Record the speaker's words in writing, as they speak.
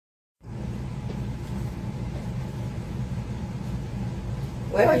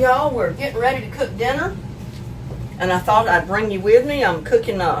Well, y'all, we're getting ready to cook dinner, and I thought I'd bring you with me. I'm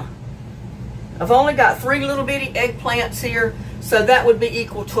cooking I've only got 3 little bitty eggplants here, so that would be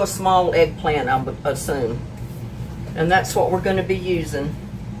equal to a small eggplant, I would assume. And that's what we're going to be using.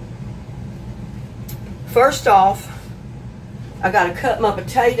 First off, I got to cut my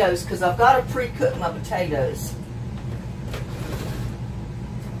potatoes because I've got to pre-cook my potatoes.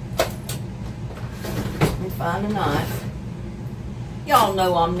 Let me find a knife. Y'all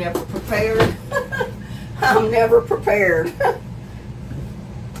know I'm never prepared. I'm never prepared.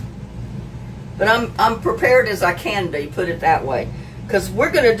 But I'm prepared as I can be, put it that way. Because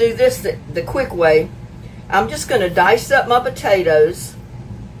we're going to do this the quick way. I'm just going to dice up my potatoes.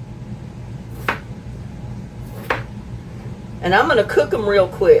 And I'm going to cook them real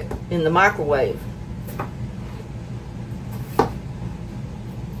quick in the microwave.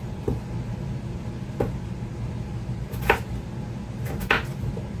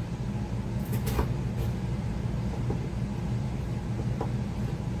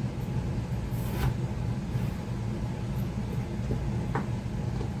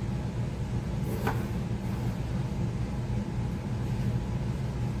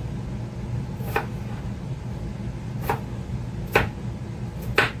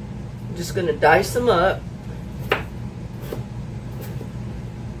 Just going to dice them up.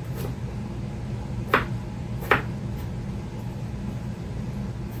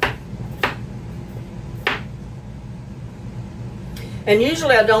 And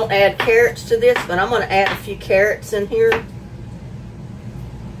usually I don't add carrots to this, but I'm going to add a few carrots in here.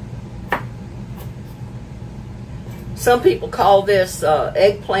 Some people call this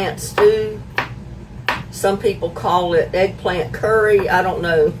eggplant stew. Some people call it eggplant curry. I don't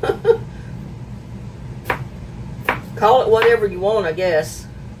know. Call it whatever you want, I guess.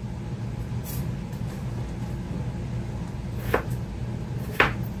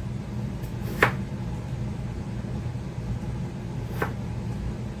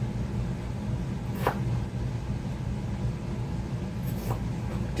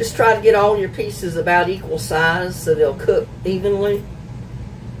 Just try to get all your pieces about equal size so they'll cook evenly.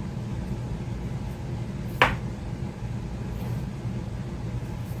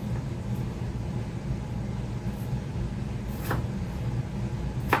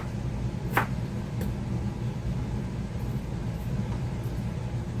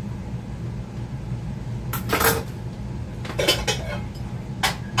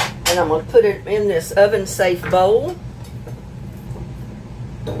 And I'm going to put it in this oven-safe bowl.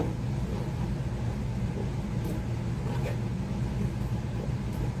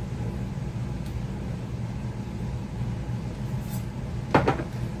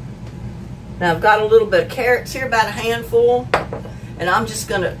 Now I've got a little bit of carrots here, about a handful, and I'm just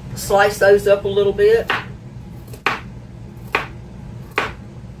going to slice those up a little bit.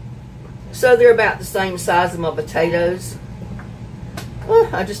 So they're about the same size as my potatoes.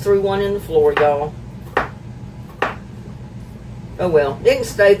 I just threw one in the floor, y'all. Oh well, it can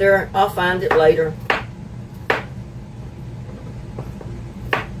stay there. I'll find it later.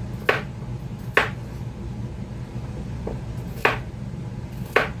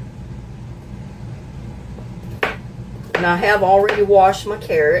 And I have already washed my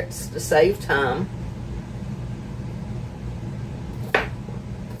carrots to save time.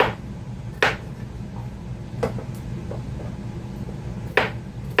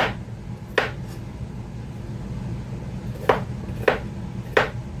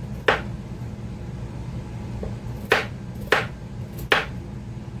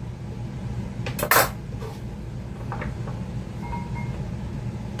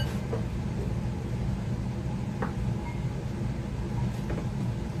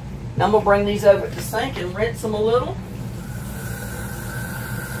 I'm going to bring these over to the sink and rinse them a little.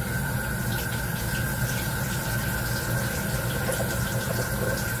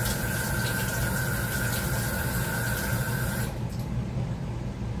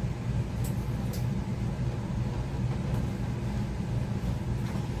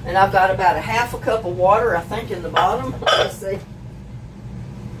 And I've got about a half a cup of water, I think, in the bottom. Let's see.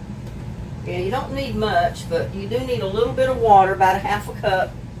 Yeah, you don't need much, but you do need a little bit of water, about a half a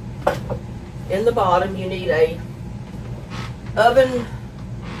cup. In the bottom, you need a oven,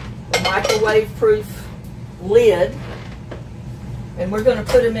 microwave-proof lid, and we're going to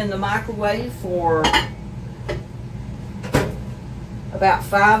put them in the microwave for about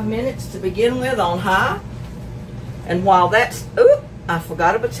 5 minutes to begin with on high. And while that's, oop, I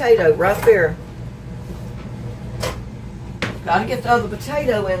forgot a potato right there. Got to get the other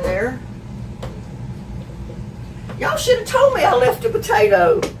potato in there. Y'all should have told me I left a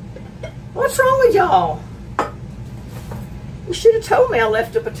potato. What's wrong with y'all? You should have told me I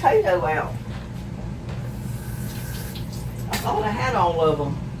left a potato out. I thought I had all of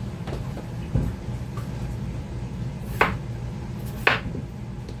them.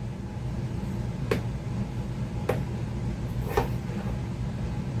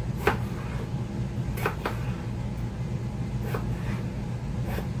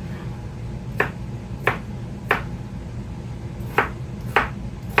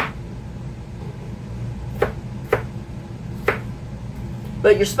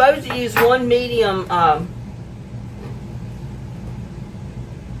 But you're supposed to use one medium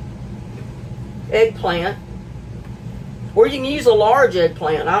eggplant, or you can use a large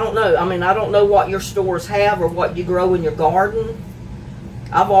eggplant. I don't know. I mean, I don't know what your stores have or what you grow in your garden.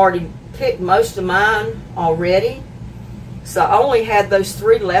 I've already picked most of mine already, so I only had those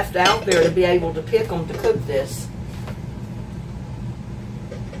 3 left out there to be able to pick them to cook this.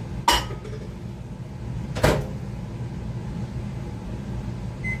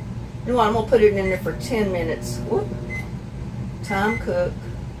 You know what, I'm going to put it in there for 10 minutes. Whoop. Time cook.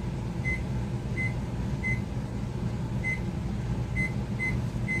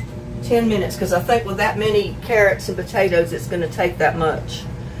 $10, because I think with that many carrots and potatoes, it's going to take that much.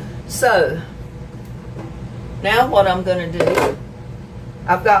 So, now what I'm going to do,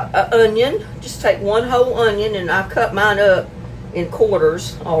 I've got an onion. Just take 1 whole onion, and I cut mine up in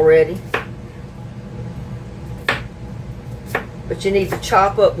quarters already. But you need to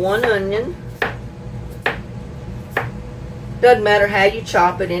chop up 1 onion. Doesn't matter how you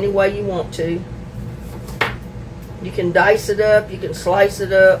chop it, any way you want to. You can dice it up, you can slice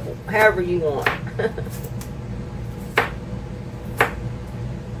it up, however you want.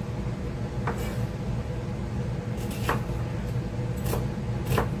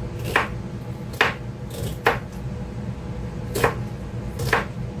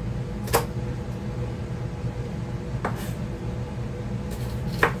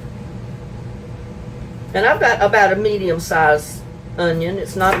 And I've got about a medium-sized onion.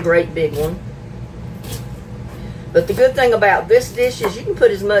 It's not a great big one. But the good thing about this dish is you can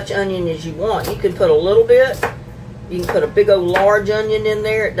put as much onion as you want. You can put a little bit. You can put a big old large onion in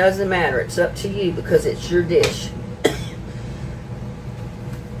there. It doesn't matter. It's up to you because it's your dish.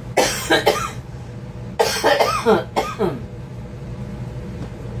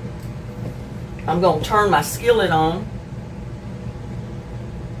 I'm going to turn my skillet on.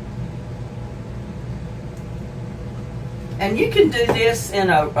 And you can do this in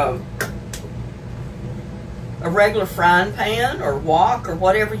a regular frying pan or wok or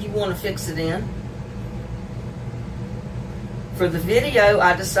whatever you want to fix it in. For the video,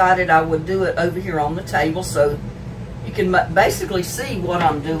 I decided I would do it over here on the table so you can basically see what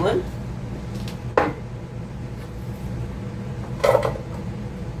I'm doing. I'm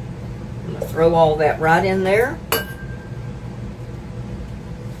going to throw all that right in there.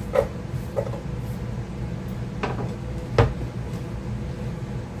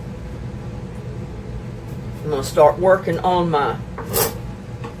 I'm going to start working on my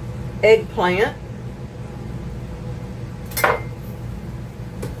eggplant.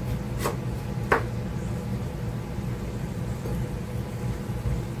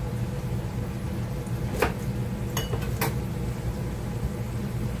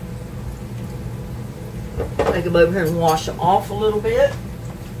 Take them over here and wash them off a little bit.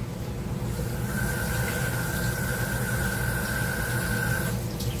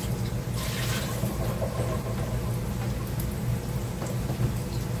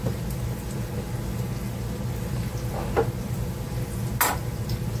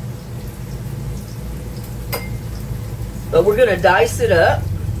 But we're going to dice it up.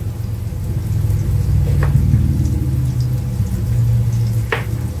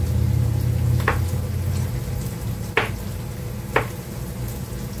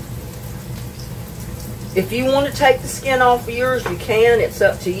 If you want to take the skin off of yours, you can. It's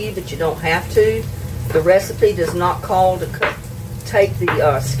up to you, but you don't have to. The recipe does not call to take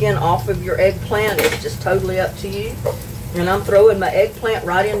the skin off of your eggplant. It's just totally up to you. And I'm throwing my eggplant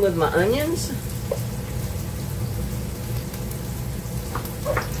right in with my onions.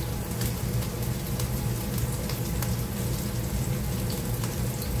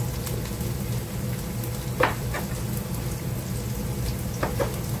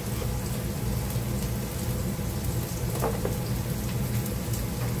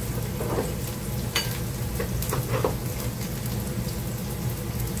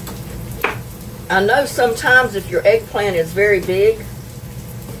 I know sometimes if your eggplant is very big,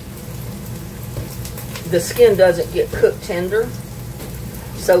 the skin doesn't get cooked tender.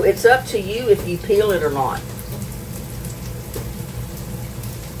 So it's up to you if you peel it or not.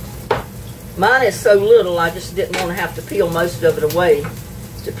 Mine is so little, I just didn't want to have to peel most of it away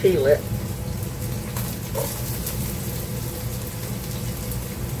to peel it.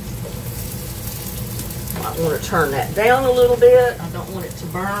 I want to turn that down a little bit. I don't want it to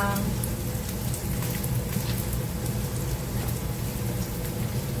burn.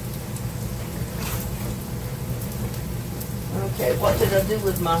 Okay, what did I do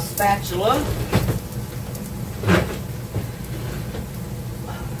with my spatula?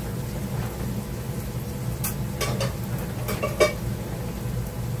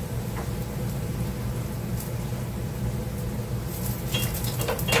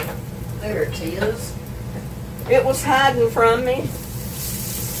 There it is. It was hiding from me.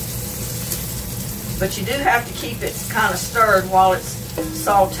 But you do have to keep it kind of stirred while it's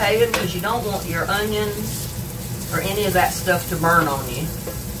sauteing, because you don't want your onions or any of that stuff to burn on you.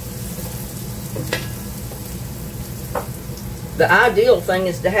 The ideal thing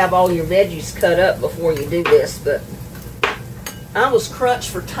is to have all your veggies cut up before you do this, but I was crunched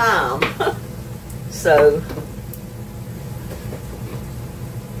for time. So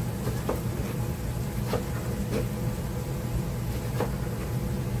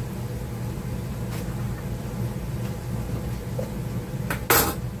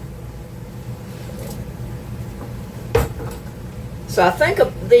I think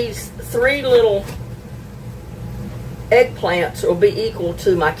of these 3 little eggplants will be equal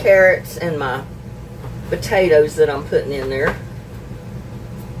to my carrots and my potatoes that I'm putting in there.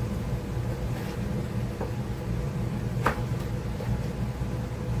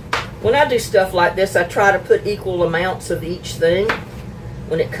 When I do stuff like this, I try to put equal amounts of each thing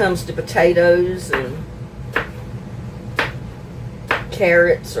when it comes to potatoes and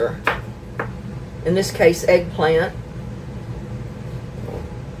carrots, or in this case eggplant.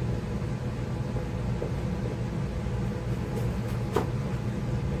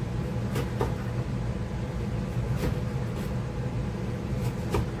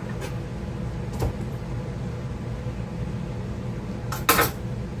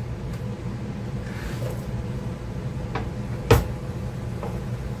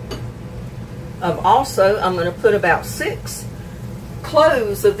 I'm going to put about 6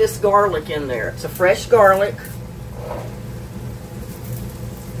 cloves of this garlic in there. It's a fresh garlic.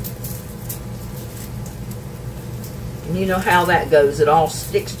 And you know how that goes. It all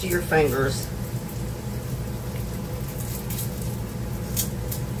sticks to your fingers.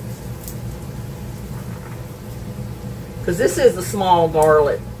 Because this is a small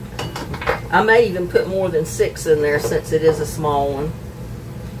garlic. I may even put more than 6 in there since it is a small one.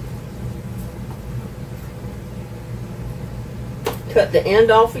 Cut the end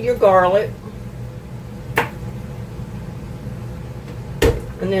off of your garlic.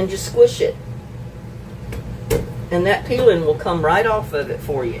 And then just squish it. And that peeling will come right off of it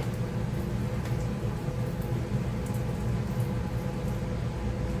for you.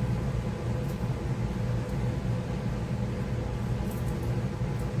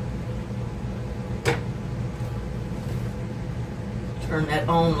 Turn that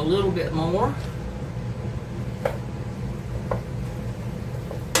on a little bit more.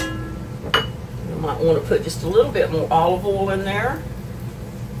 Might want to put just a little bit more olive oil in there.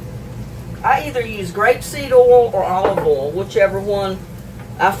 I either use grapeseed oil or olive oil, whichever one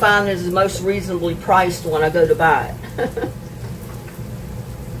I find is the most reasonably priced when I go to buy it.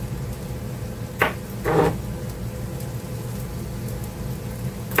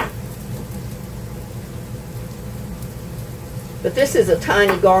 But this is a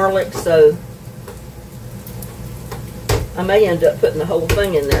tiny garlic, so I may end up putting the whole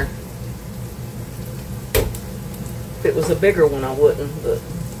thing in there. If it was a bigger one, I wouldn't, but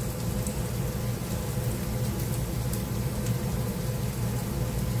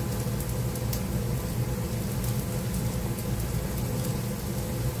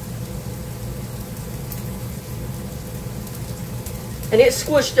and it's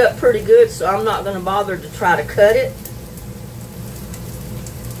squished up pretty good, so I'm not going to bother to try to cut it,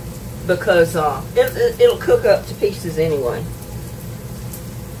 because it'll cook up to pieces anyway.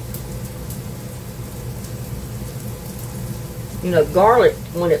 You know, garlic,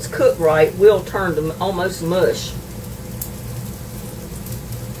 when it's cooked right, will turn to almost mush.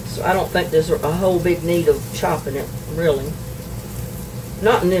 So I don't think there's a whole big need of chopping it, really.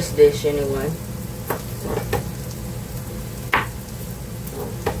 Not in this dish, anyway.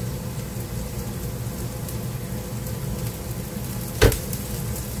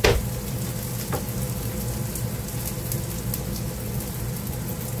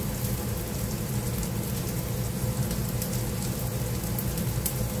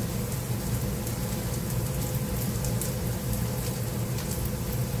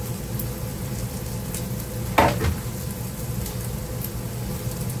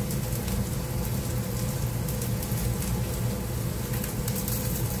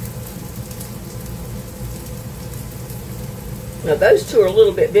 Now those two are a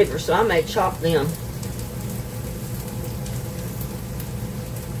little bit bigger, so I may chop them.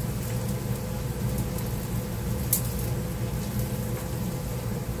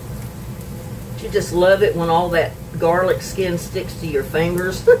 You just love it when all that garlic skin sticks to your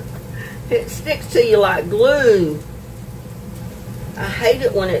fingers. It sticks to you like glue. I hate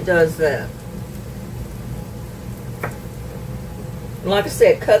it when it does that. Like I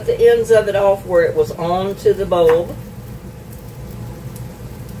said, cut the ends of it off where it was on to the bulb.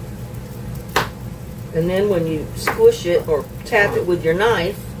 And then when you squish it or tap it with your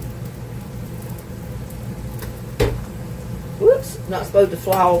knife, whoops, not supposed to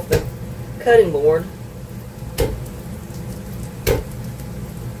fly off the cutting board.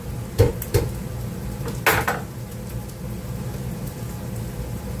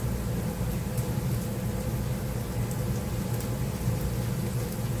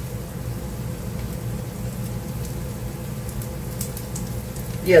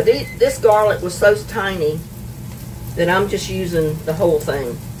 Yeah, this garlic was so tiny that I'm just using the whole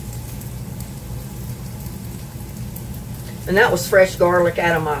thing. And that was fresh garlic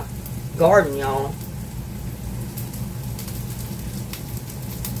out of my garden, y'all.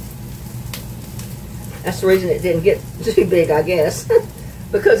 That's the reason it didn't get too big, I guess.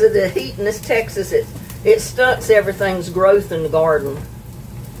 Because of the heat in this Texas, it stunts everything's growth in the garden.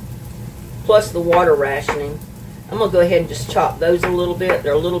 Plus the water rationing. I'm going to go ahead and just chop those a little bit.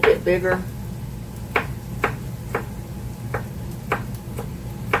 They're a little bit bigger.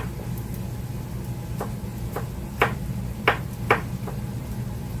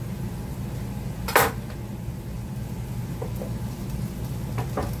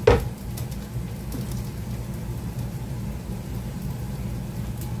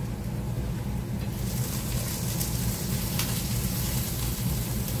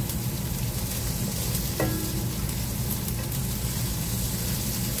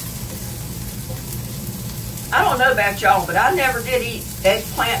 I don't know about y'all, but I never did eat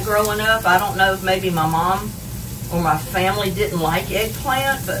eggplant growing up. I don't know if maybe my mom or my family didn't like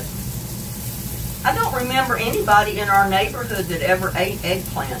eggplant, but I don't remember anybody in our neighborhood that ever ate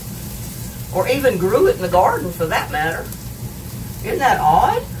eggplant or even grew it in the garden for that matter. Isn't that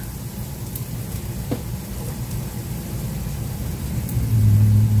odd?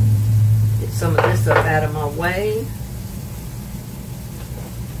 Get some of this up out of my way.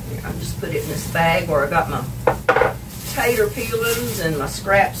 I just put it in this bag where I got my tater peelings and my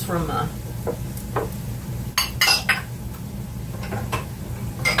scraps from my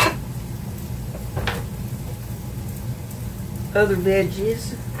other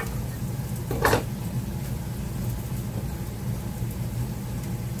veggies.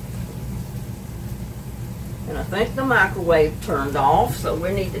 And I think the microwave turned off, so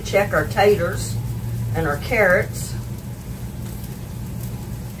we need to check our taters and our carrots.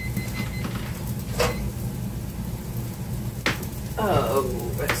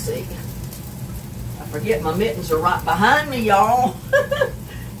 Oh, let's see. I forget my mittens are right behind me, y'all.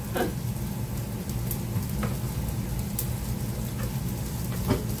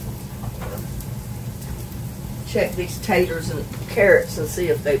 Check these taters and carrots and see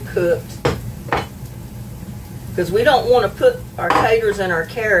if they've cooked. Because we don't want to put our taters and our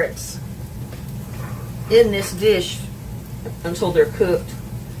carrots in this dish until they're cooked.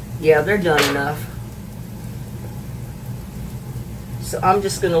 Yeah, they're done enough. So I'm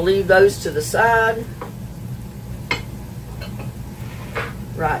just going to leave those to the side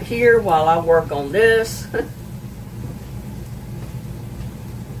right here while I work on this.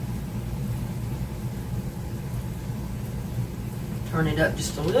 Turn it up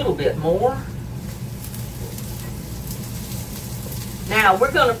just a little bit more. Now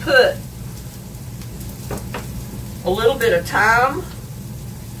we're going to put a little bit of thyme.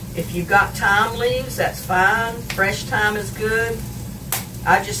 If you've got thyme leaves, that's fine. Fresh thyme is good.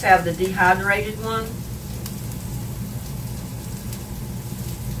 I just have the dehydrated one.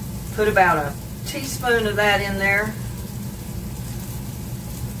 Put about a teaspoon of that in there.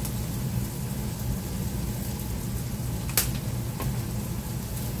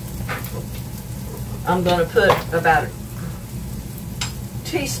 I'm going to put about a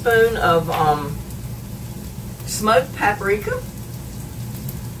teaspoon of smoked paprika.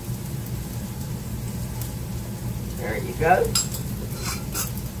 There you go.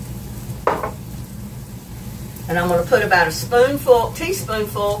 And I'm going to put about a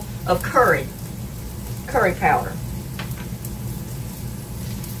teaspoonful of curry powder.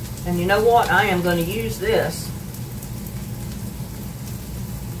 And you know what? I am going to use this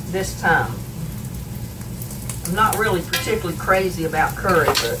time. I'm not really particularly crazy about curry,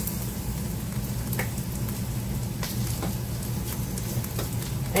 but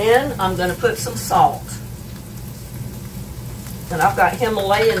And I'm going to put some salt. And I've got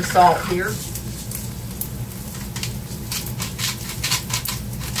Himalayan salt here.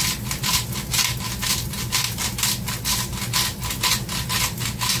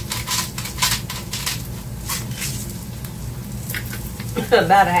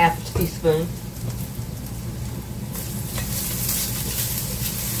 About a half a teaspoon.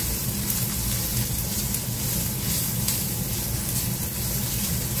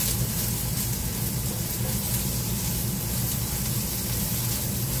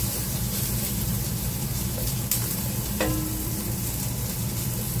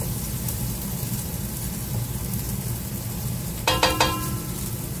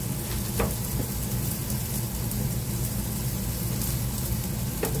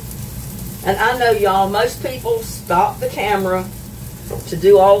 And I know, y'all, most people stop the camera to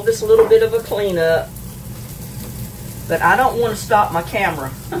do all this little bit of a cleanup. But I don't want to stop my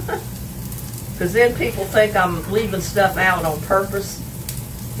camera. Because then people think I'm leaving stuff out on purpose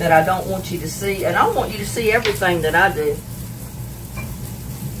that I don't want you to see. And I want you to see everything that I do.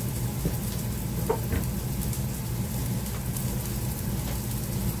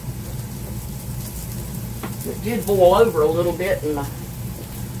 It did boil over a little bit in the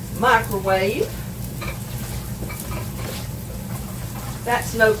microwave.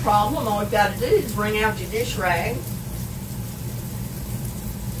 That's no problem. All you've got to do is bring out your dish rag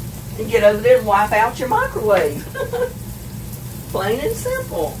and get over there and wipe out your microwave. Plain and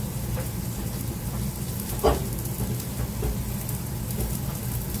simple.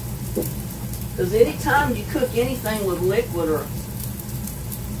 Because anytime you cook anything with liquid or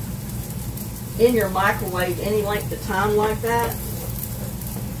in your microwave any length of time like that,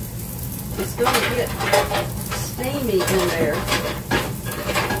 it's going to get steamy in there.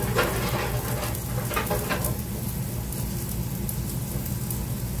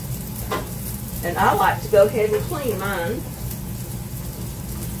 And I like to go ahead and clean mine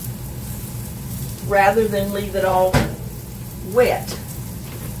rather than leave it all wet.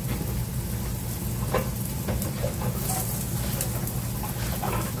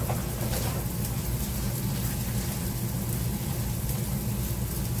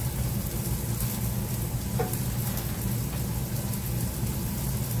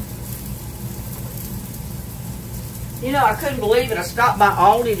 You know, I couldn't believe it. I stopped by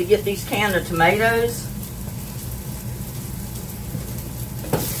Aldi to get these cans of tomatoes.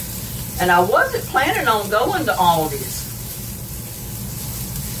 And I wasn't planning on going to Aldi's.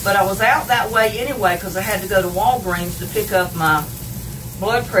 But I was out that way anyway because I had to go to Walgreens to pick up my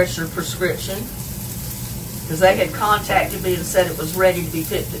blood pressure prescription. Because they had contacted me and said it was ready to be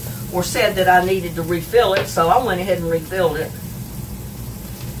fixed. Or said that I needed to refill it. So I went ahead and refilled it.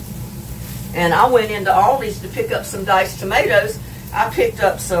 And I went into Aldi's to pick up some diced tomatoes. I picked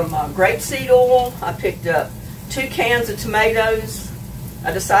up some grapeseed oil. I picked up 2 cans of tomatoes.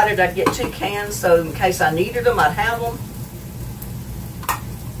 I decided I'd get 2 cans so in case I needed them, I'd have them.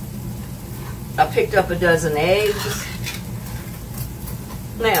 I picked up a dozen eggs.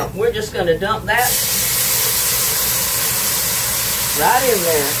 Now, we're just going to dump that right in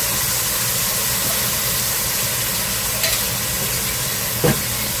there.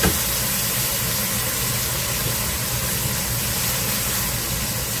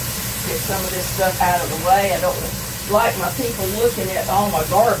 Get some of this stuff out of the way. I don't like my people looking at all my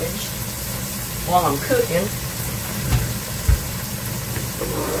garbage while I'm cooking.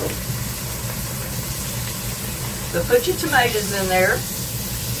 So put your tomatoes in there.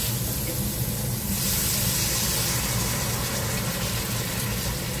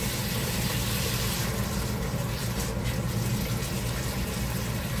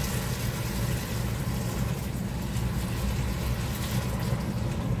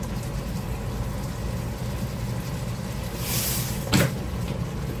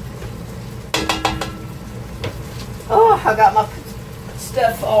 Oh, I got my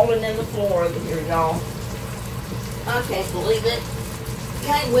stuff falling in the floor over here, y'all. I can't believe it.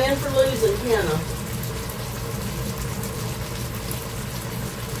 Can't win for losing, can I?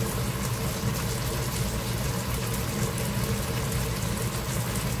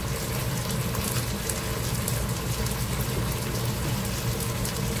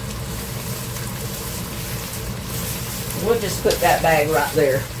 We'll just put that bag right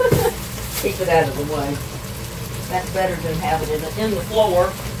there. Keep it out of the way. That's better than having it in the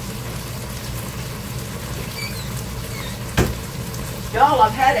floor. Y'all,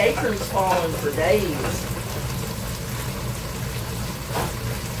 I've had acorns falling for days.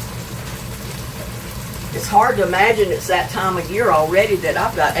 It's hard to imagine it's that time of year already that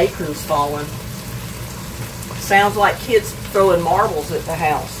I've got acorns falling. Sounds like kids throwing marbles at the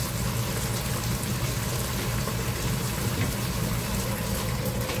house.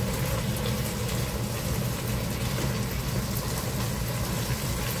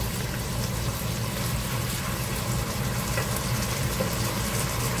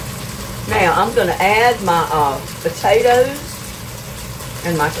 Now I'm going to add my potatoes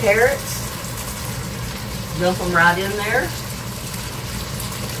and my carrots. Dump them right in there.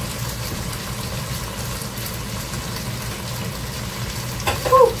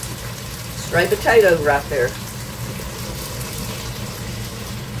 Woo. Straight potato right there.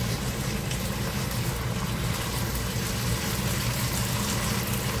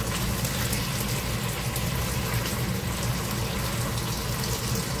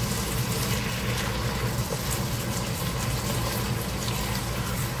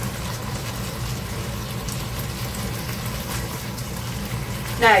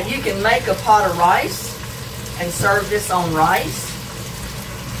 Now you can make a pot of rice and serve this on rice,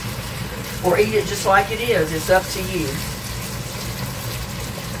 or eat it just like it is. It's up to you.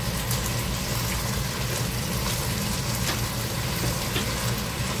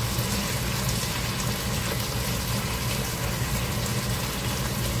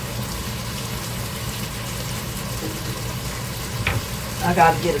 I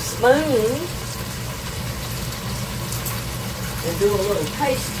got to get a spoon and do a little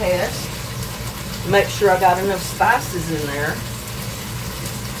taste test. Make sure I got enough spices in there.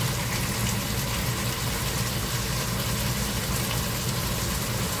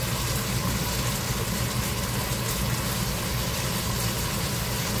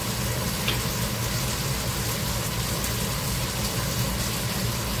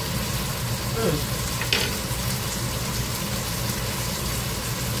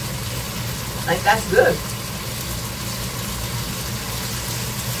 I think that's good.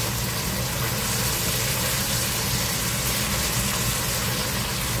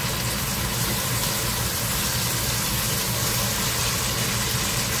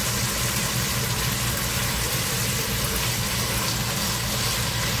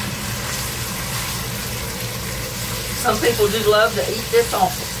 Some people do love to eat this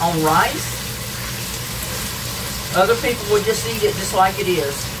on rice. Other people would just eat it just like it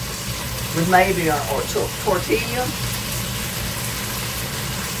is, with maybe a tortilla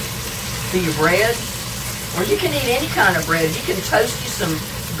to your bread. Or you can eat any kind of bread. You can toast you some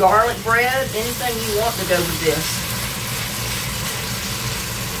garlic bread, anything you want to go with this.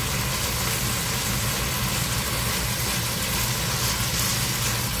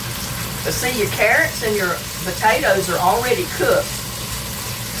 But see, your carrots and your potatoes are already cooked.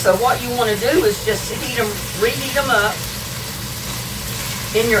 So what you want to do is just reheat them up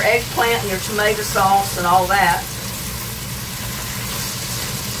in your eggplant and your tomato sauce and all that.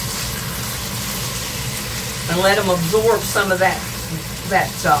 And let them absorb some of that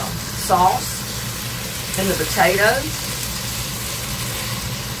sauce in the potatoes.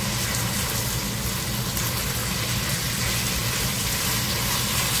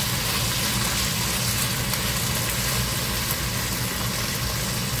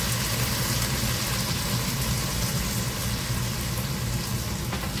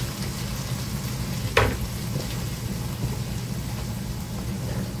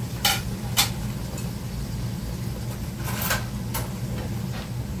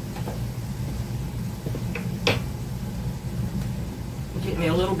 Get me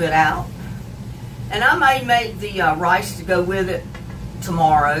a little bit out. And I may make the rice to go with it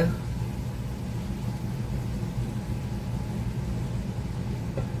tomorrow.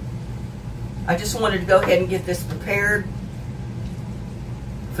 I just wanted to go ahead and get this prepared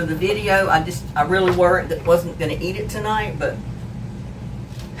for the video. I really worried that I wasn't going to eat it tonight, but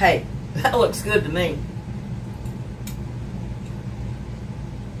hey, that looks good to me.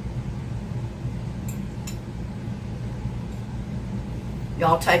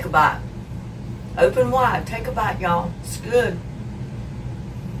 Y'all take a bite. Open wide. Take a bite, y'all. It's good.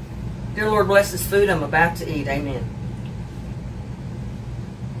 Dear Lord, bless this food I'm about to eat. Amen.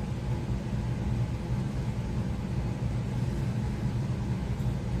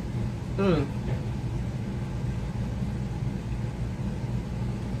 Mmm.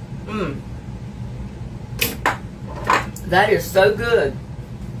 Mmm. That is so good.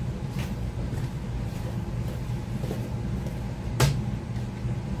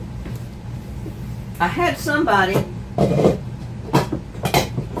 I had somebody,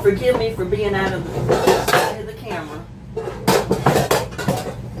 forgive me for being out of the camera,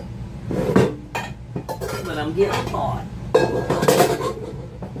 but I'm getting caught.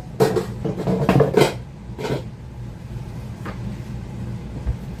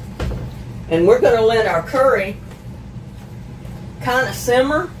 And we're going to let our curry kind of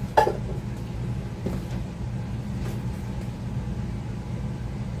simmer.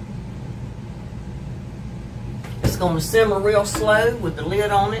 It's going to simmer real slow with the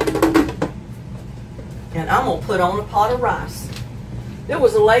lid on it. And I'm going to put on a pot of rice. There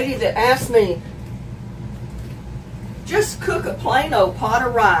was a lady that asked me, just cook a plain old pot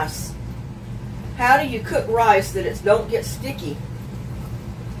of rice. How do you cook rice that it don't get sticky?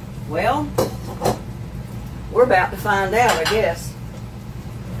 Well, we're about to find out, I guess.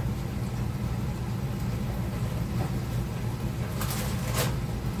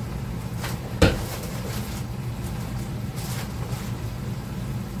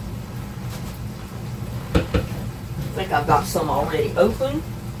 I think I've got some already open.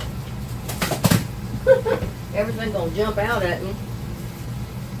 Everything's gonna jump out at me.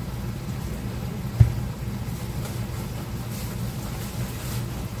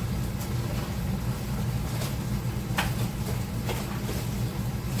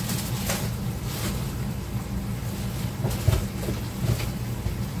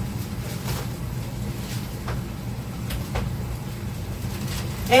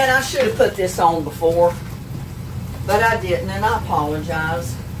 And I should have put this on before, but I didn't, and I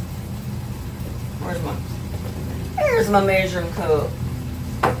apologize. Here's my measuring cup.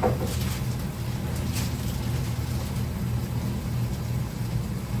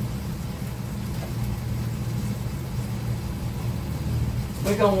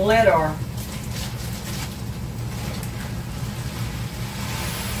 We're going to let our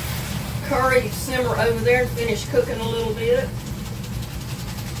curry simmer over there and finish cooking a little bit.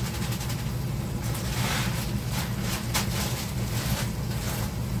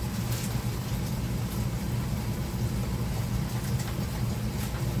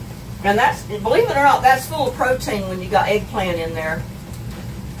 And that's, believe it or not, that's full of protein when you got eggplant in there.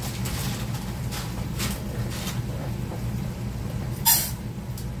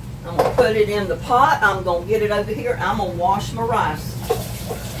 I'm going to put it in the pot. I'm going to get it over here. I'm going to wash my rice.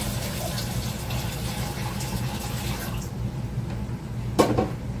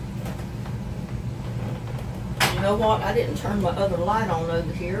 You know what? I didn't turn my other light on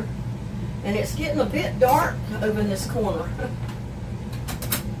over here. And it's getting a bit dark over in this corner.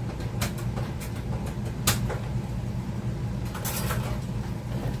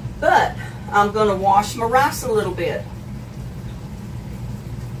 But I'm going to wash my rice a little bit.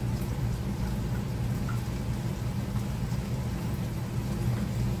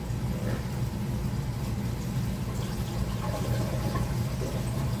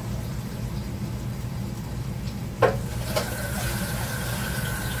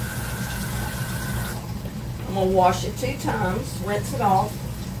 I'm going to wash it 2 times, rinse it off,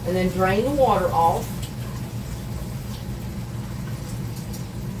 and then drain the water off.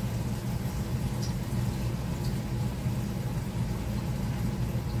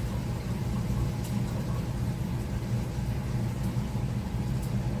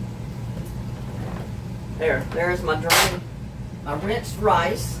 There's my drain, my rinsed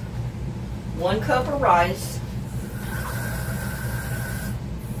rice, 1 cup of rice.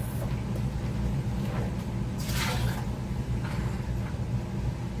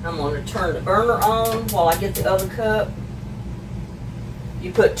 I'm going to turn the burner on while I get the other cup.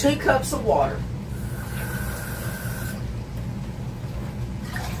 You put 2 cups of water.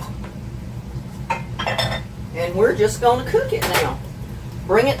 And we're just going to cook it now.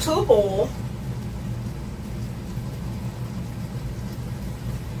 Bring it to a boil.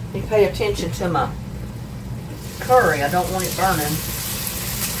 You pay attention to my curry. I don't want it burning.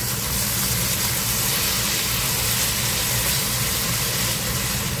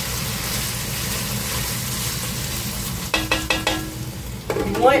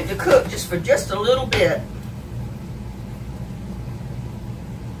 You want it to cook just for just a little bit.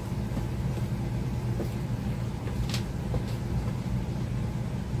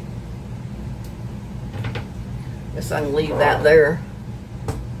 Guess I can leave that there.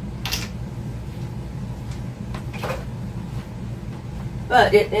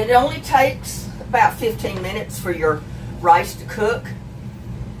 But it only takes about 15 minutes for your rice to cook.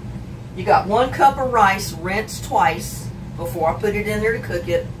 You got 1 cup of rice rinsed twice before I put it in there to cook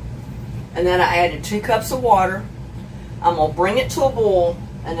it. And then I added 2 cups of water. I'm going to bring it to a boil,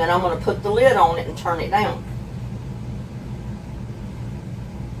 and then I'm going to put the lid on it and turn it down.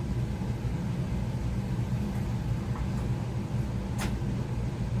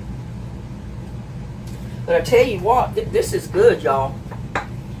 But I tell you what, this is good, y'all.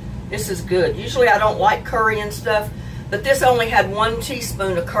 This is good. Usually I don't like curry and stuff, but this only had 1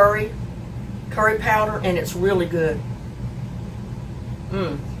 teaspoon of curry powder, and it's really good.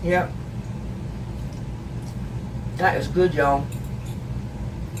 Yep. That is good, y'all.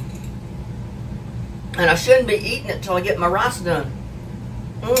 And I shouldn't be eating it till I get my rice done.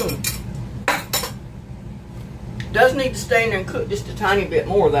 Does need to stay in there and cook just a tiny bit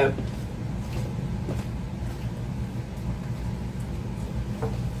more though.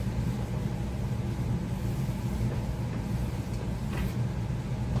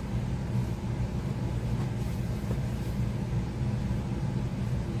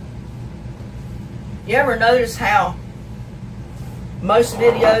 You ever notice how most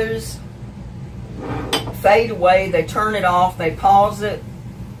videos fade away, they turn it off, they pause it,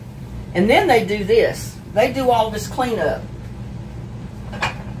 and then they do this. They do all this cleanup.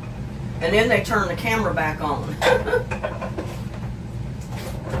 And then they turn the camera back on.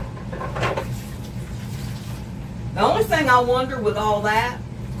 The only thing I wonder with all that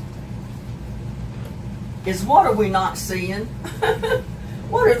is, what are we not seeing?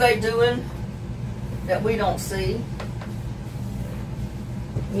 What are they doing that we don't see?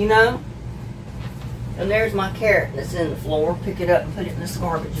 You know? And there's my carrot that's in the floor. Pick it up and put it in this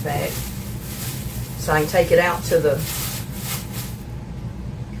garbage bag so I can take it out to the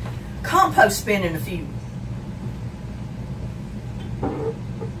compost bin in a few.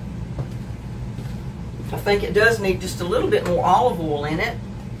 I think it does need just a little bit more olive oil in it.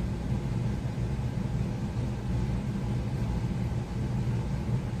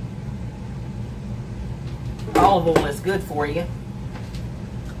 Olive oil is good for you.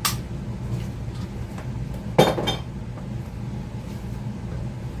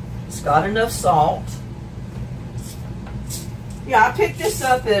 It's got enough salt. Yeah, I picked this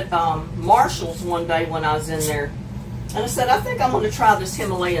up at Marshall's one day when I was in there. And I said, I think I'm going to try this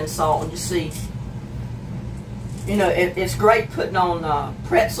Himalayan salt and just see. You know, it's great putting on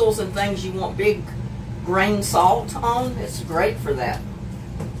pretzels and things you want big grain salt on. It's great for that.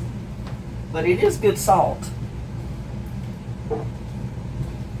 But it is good salt.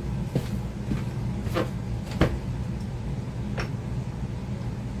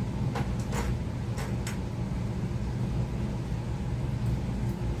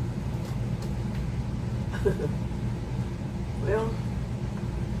 Well,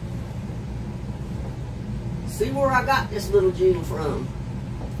 see where I got this little jewel from.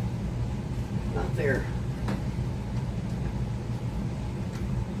 Right there.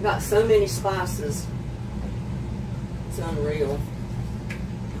 Got so many spices. It's unreal.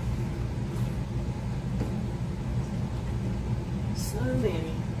 So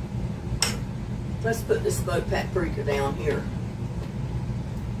many. Let's put this smoked paprika down here.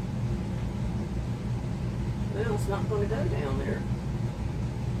 Well, it's not going to go down there.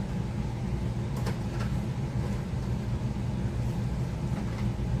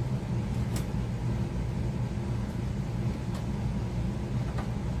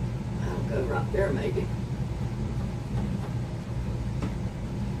 I'll go right there maybe.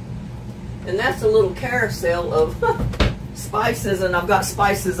 And that's a little carousel of spices, and I've got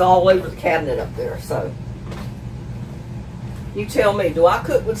spices all over the cabinet up there, so you tell me, do I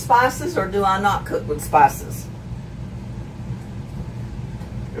cook with spices or do I not cook with spices?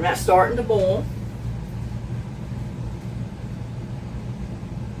 And that's starting to boil.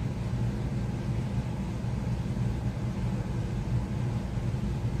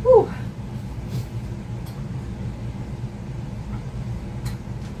 Whew.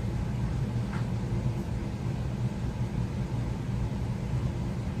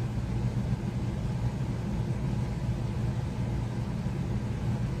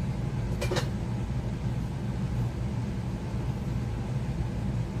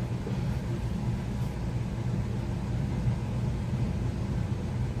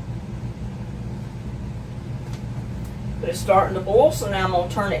 But it's starting to boil, so now I'm going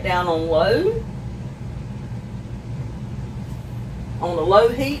to turn it down on low. On the low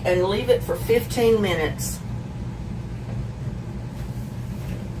heat, and leave it for 15 minutes.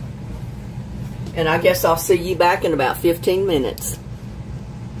 And I guess I'll see you back in about 15 minutes.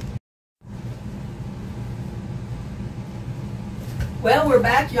 Well, we're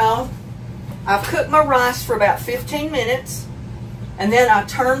back, y'all. I've cooked my rice for about 15 minutes. And then I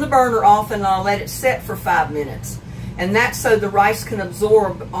turn the burner off and I'll let it set for 5 minutes. And that's so the rice can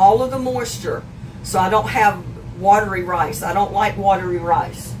absorb all of the moisture. So I don't have watery rice. I don't like watery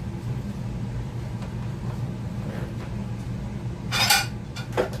rice.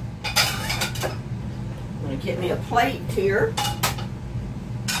 I'm going to get me a plate here.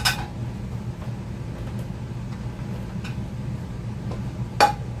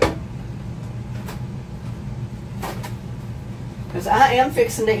 Because I am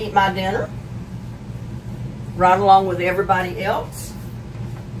fixing to eat my dinner right along with everybody else.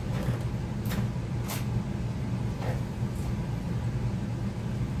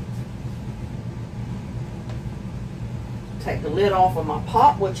 Take the lid off of my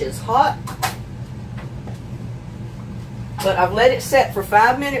pot, which is hot. But I've let it set for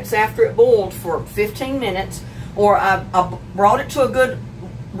 5 minutes after it boiled for 15 minutes. Or I brought it to a good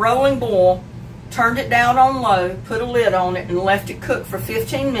rolling boil, turned it down on low, put a lid on it, and left it cook for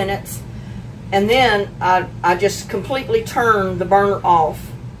 15 minutes. And then I just completely turned the burner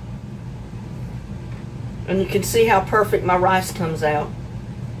off. And you can see how perfect my rice comes out.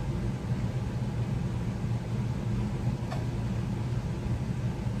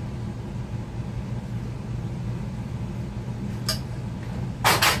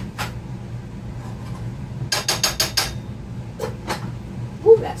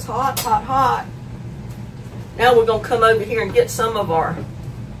 Ooh, that's hot, hot, hot. Now we're going to come over here and get some of our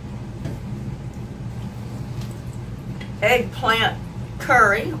eggplant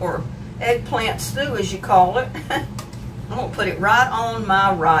curry, or eggplant stew as you call it. I'm going to put it right on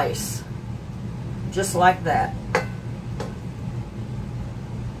my rice. Just like that.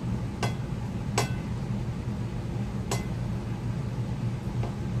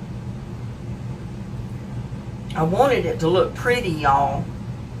 I wanted it to look pretty, y'all.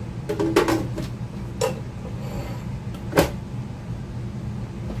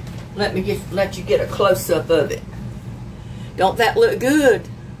 Let you get a close-up of it. Don't that look good?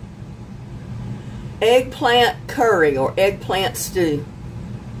 Eggplant curry or eggplant stew.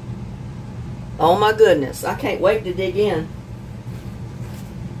 Oh my goodness, I can't wait to dig in.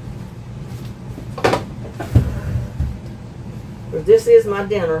 This is my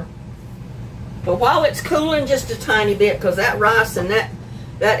dinner. But while it's cooling just a tiny bit, because that rice and that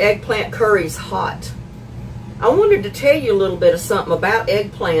eggplant curry is hot, I wanted to tell you a little bit of something about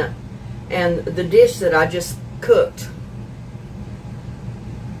eggplant and the dish that I just cooked.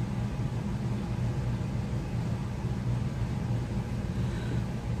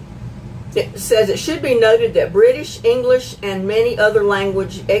 It says it should be noted that British, English, and many other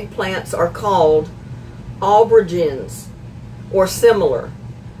language eggplants are called aubergines or similar.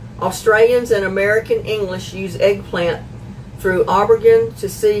 Australians and American English use eggplant through aubergine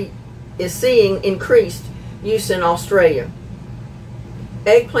is seeing increased use in Australia.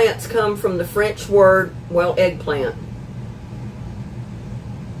 Eggplants come from the French word, well, eggplant.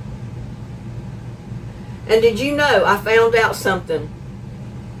 And did you know, I found out something.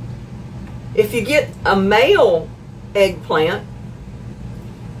 If you get a male eggplant,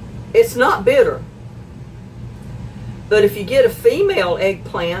 it's not bitter. But if you get a female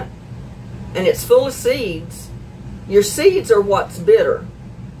eggplant and it's full of seeds, your seeds are what's bitter.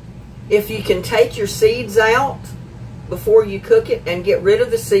 If you can take your seeds out before you cook it and get rid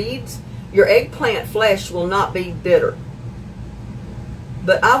of the seeds, your eggplant flesh will not be bitter.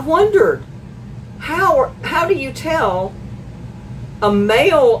 But I've wondered, how do you tell a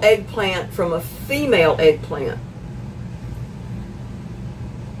male eggplant from a female eggplant?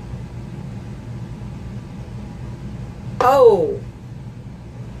 Oh,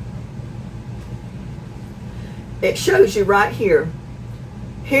 it shows you right here.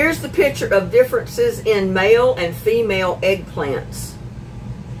 Here's the picture of differences in male and female eggplants.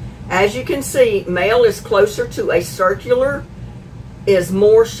 As you can see, male is closer to a circular, is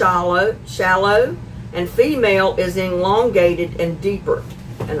more shallow, and female is elongated and deeper.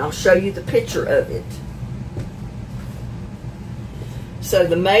 And I'll show you the picture of it. So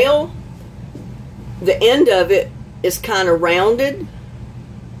the male, the end of it is kind of rounded,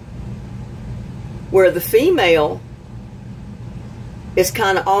 where the female is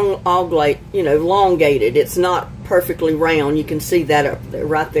kind of elongated. It's not perfectly round. You can see that up there,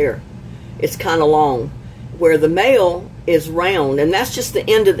 right there. It's kind of long, where the male is round, and that's just the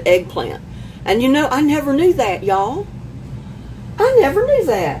end of the eggplant. And you know, I never knew that, y'all. I never knew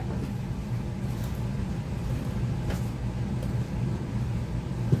that.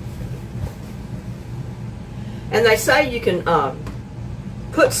 And they say you can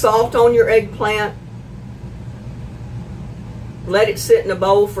put salt on your eggplant, let it sit in a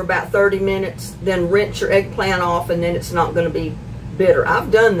bowl for about 30 minutes, then rinse your eggplant off, and then it's not going to be bitter. I've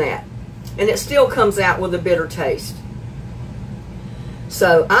done that, and it still comes out with a bitter taste.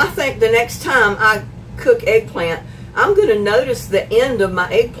 So I think the next time I cook eggplant, I'm going to notice the end of my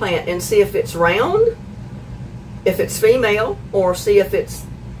eggplant and see if it's round, if it's female, or see if it's,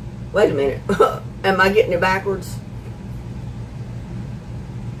 wait a minute, am I getting it backwards?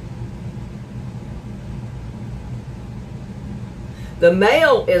 The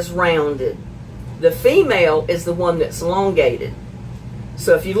male is rounded. The female is the one that's elongated.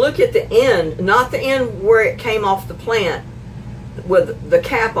 So if you look at the end, not the end where it came off the plant with the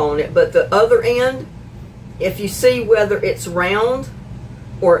cap on it, but the other end, if you see whether it's round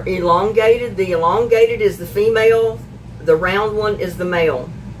or elongated, the elongated is the female The round one is the male.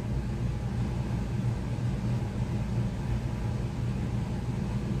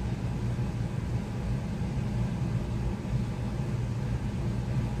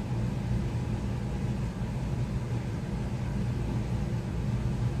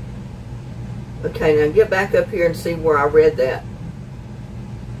 Okay, now get back up here and see where I read that.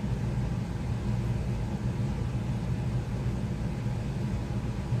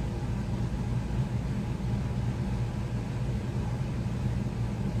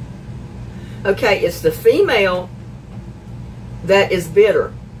 Okay, it's the female that is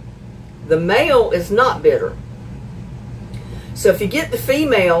bitter. The male is not bitter. So if you get the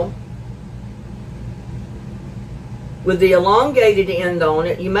female with the elongated end on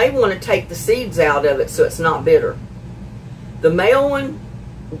it, you may want to take the seeds out of it so it's not bitter. The male one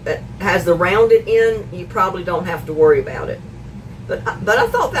that has the rounded end, you probably don't have to worry about it. But I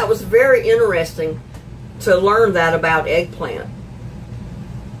thought that was very interesting to learn that about eggplant.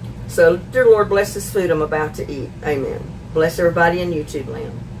 So, dear Lord, bless this food I'm about to eat. Amen. Bless everybody in YouTube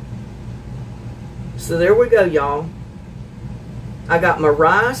land. So there we go, y'all. I got my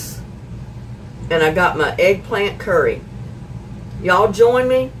rice and I got my eggplant curry. Y'all join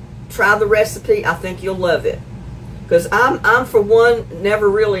me. Try the recipe. I think you'll love it. Because I'm for one, never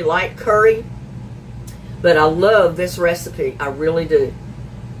really liked curry. But I love this recipe. I really do.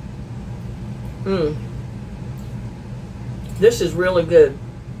 This is really good.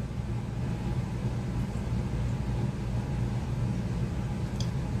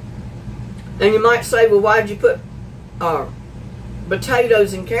 And you might say, well, why'd you put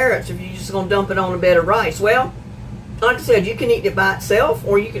potatoes and carrots if you're just going to dump it on a bed of rice? Well, like I said, you can eat it by itself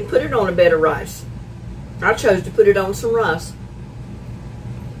or you can put it on a bed of rice. I chose to put it on some rice.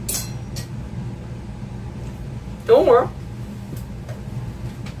 Or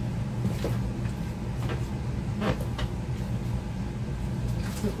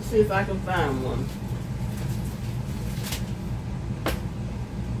let's see if I can find one.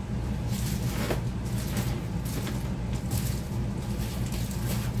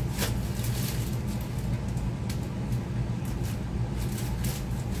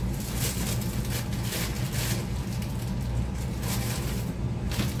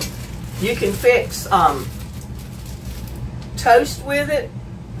 You can fix toast with it,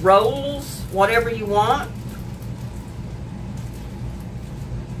 rolls, whatever you want.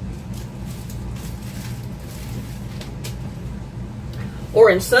 Or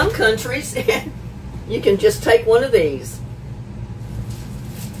in some countries, you can just take one of these.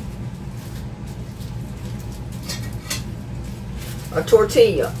 A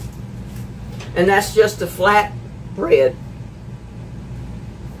tortilla. And that's just a flat bread.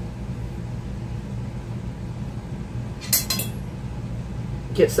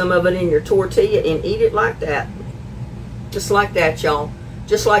 Get some of it in your tortilla and eat it like that. Just like that, y'all.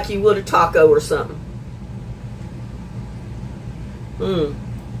 Just like you would a taco or something.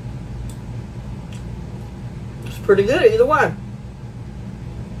 It's pretty good either way.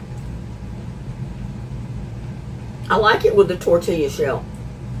 I like it with the tortilla shell.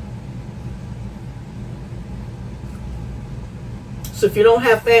 So if you don't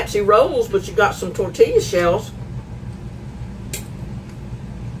have fancy rolls, but you got some tortilla shells,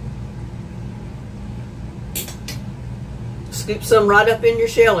 scoop some right up in your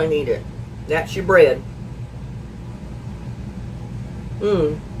shell and eat it. That's your bread.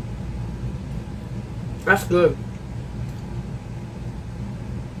 That's good.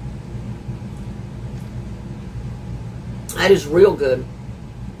 That is real good.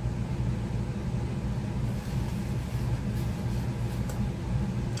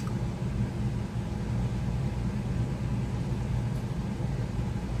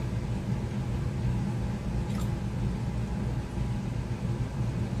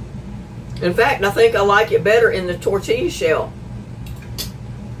 In fact, I think I like it better in the tortilla shell.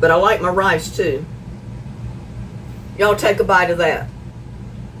 But I like my rice too. Y'all take a bite of that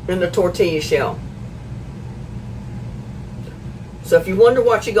in the tortilla shell. So if you wonder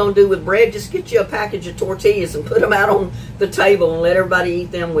what you're going to do with bread, just get you a package of tortillas and put them out on the table and let everybody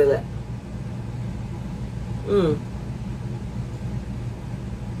eat them with it.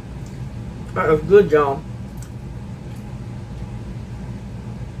 That was good, y'all.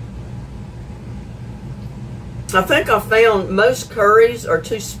 I think I found most curries are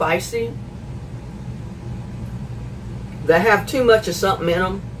too spicy. They have too much of something in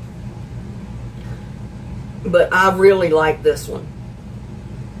them. But I really like this one.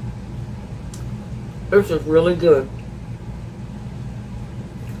 This is really good.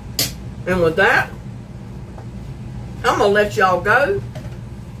 And with that, I'm going to let y'all go.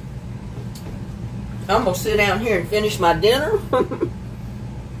 I'm going to sit down here and finish my dinner.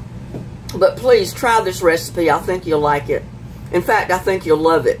 But please try this recipe. I think you'll like it. In fact, I think you'll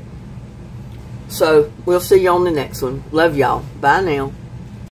love it. So, we'll see you on the next one. Love y'all. Bye now.